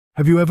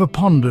Have you ever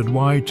pondered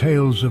why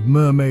tales of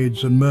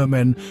mermaids and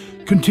mermen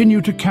continue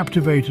to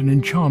captivate and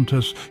enchant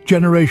us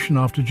generation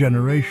after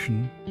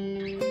generation?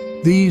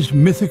 These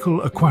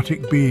mythical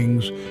aquatic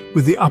beings,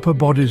 with the upper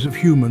bodies of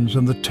humans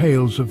and the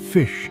tails of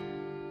fish,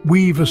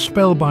 weave a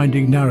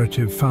spellbinding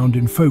narrative found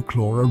in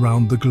folklore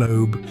around the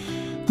globe.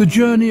 The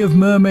journey of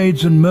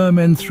mermaids and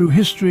mermen through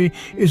history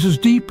is as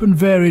deep and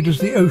varied as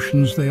the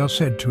oceans they are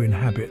said to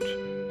inhabit.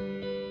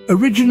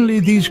 Originally,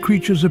 these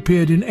creatures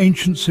appeared in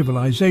ancient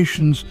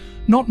civilizations,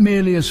 not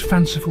merely as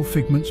fanciful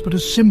figments, but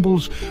as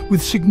symbols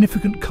with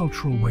significant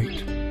cultural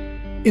weight.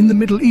 In the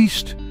Middle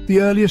East, the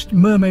earliest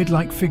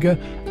mermaid-like figure,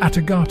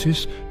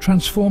 Atargatis,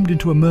 transformed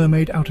into a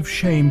mermaid out of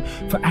shame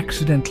for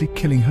accidentally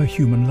killing her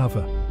human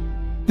lover.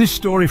 This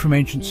story from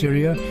ancient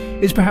Syria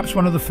is perhaps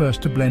one of the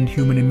first to blend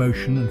human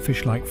emotion and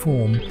fish-like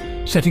form,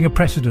 setting a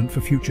precedent for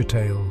future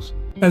tales.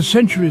 As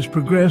centuries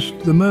progressed,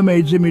 the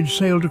mermaid's image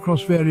sailed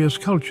across various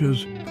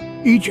cultures,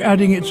 each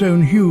adding its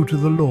own hue to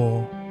the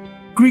lore.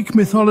 Greek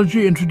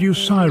mythology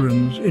introduced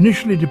sirens,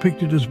 initially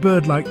depicted as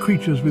bird-like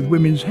creatures with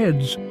women's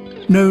heads,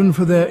 known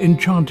for their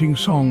enchanting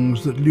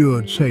songs that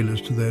lured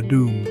sailors to their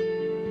doom.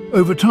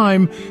 Over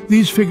time,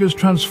 these figures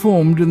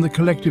transformed in the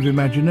collective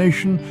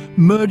imagination,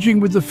 merging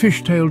with the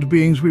fish-tailed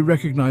beings we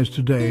recognize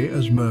today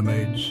as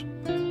mermaids.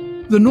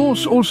 The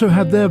Norse also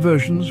had their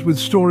versions, with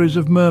stories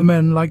of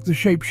mermen like the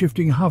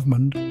shape-shifting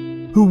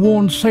Havmund, who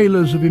warned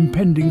sailors of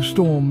impending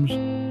storms,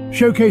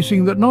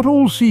 showcasing that not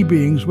all sea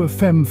beings were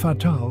femme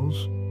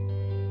fatales.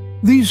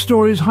 These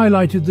stories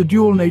highlighted the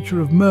dual nature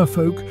of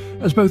merfolk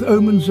as both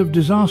omens of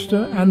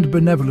disaster and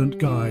benevolent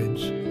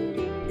guides.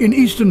 In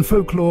Eastern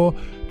folklore,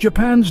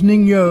 Japan's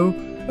Ningyo,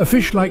 a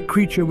fish-like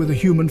creature with a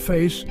human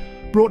face,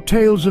 brought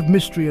tales of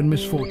mystery and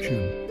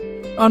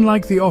misfortune.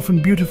 Unlike the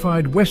often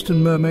beautified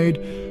Western mermaid,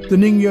 the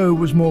Ningyo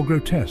was more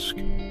grotesque,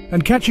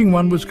 and catching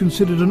one was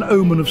considered an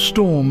omen of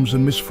storms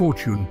and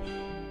misfortune,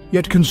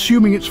 yet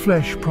consuming its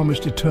flesh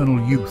promised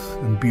eternal youth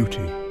and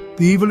beauty.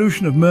 The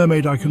evolution of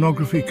mermaid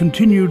iconography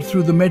continued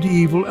through the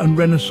medieval and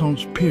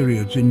Renaissance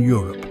periods in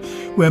Europe,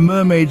 where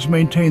mermaids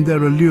maintained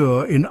their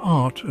allure in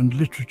art and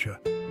literature.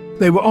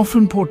 They were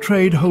often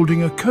portrayed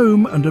holding a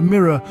comb and a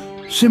mirror,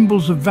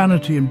 symbols of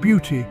vanity and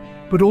beauty,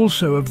 but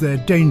also of their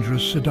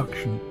dangerous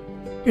seduction.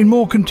 In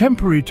more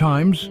contemporary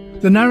times,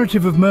 the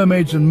narrative of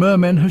mermaids and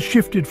mermen has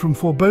shifted from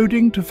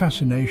foreboding to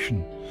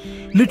fascination.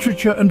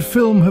 Literature and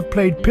film have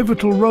played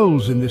pivotal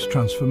roles in this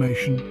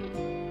transformation.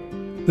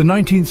 The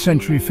 19th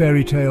century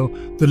fairy tale,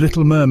 The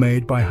Little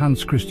Mermaid by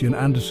Hans Christian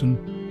Andersen,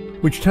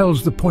 which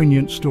tells the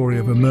poignant story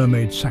of a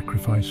mermaid's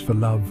sacrifice for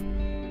love,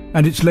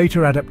 and its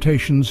later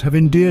adaptations have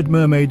endeared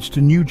mermaids to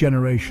new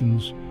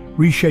generations,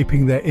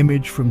 reshaping their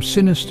image from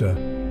sinister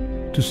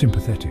to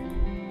sympathetic.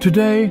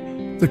 Today,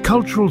 the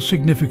cultural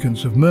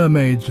significance of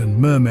mermaids and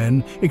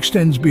mermen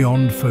extends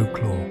beyond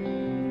folklore.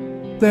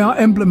 They are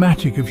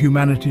emblematic of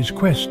humanity's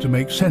quest to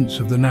make sense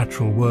of the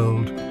natural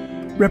world,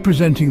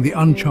 representing the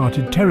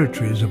uncharted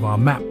territories of our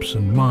maps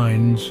and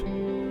minds.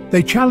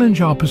 They challenge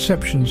our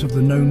perceptions of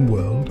the known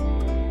world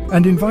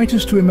and invite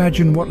us to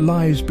imagine what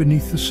lies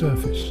beneath the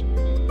surface.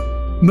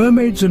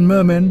 Mermaids and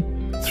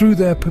mermen, through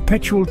their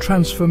perpetual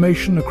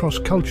transformation across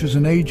cultures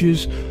and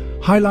ages,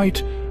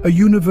 highlight a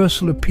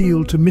universal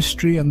appeal to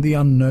mystery and the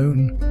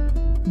unknown.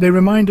 They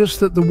remind us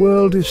that the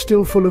world is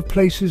still full of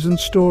places and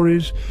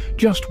stories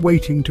just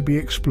waiting to be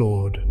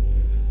explored.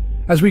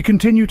 As we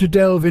continue to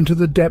delve into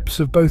the depths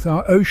of both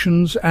our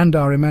oceans and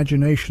our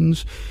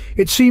imaginations,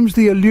 it seems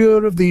the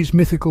allure of these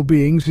mythical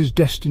beings is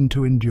destined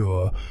to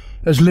endure,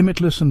 as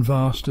limitless and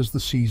vast as the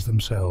seas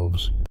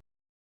themselves.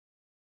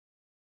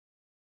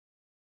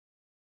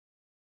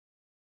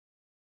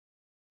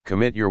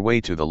 Commit your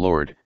way to the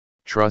Lord,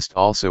 trust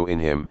also in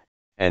him,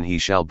 and he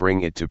shall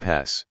bring it to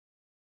pass.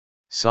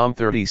 Psalm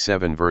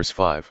 37 verse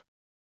 5.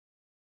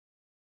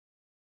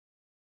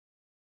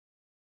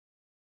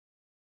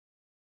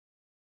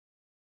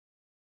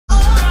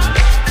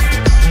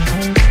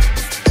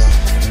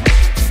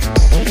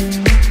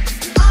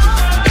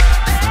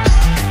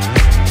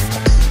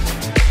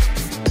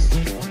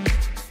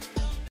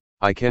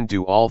 I can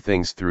do all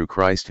things through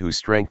Christ who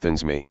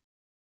strengthens me.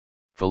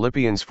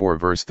 Philippians 4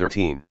 verse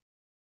 13.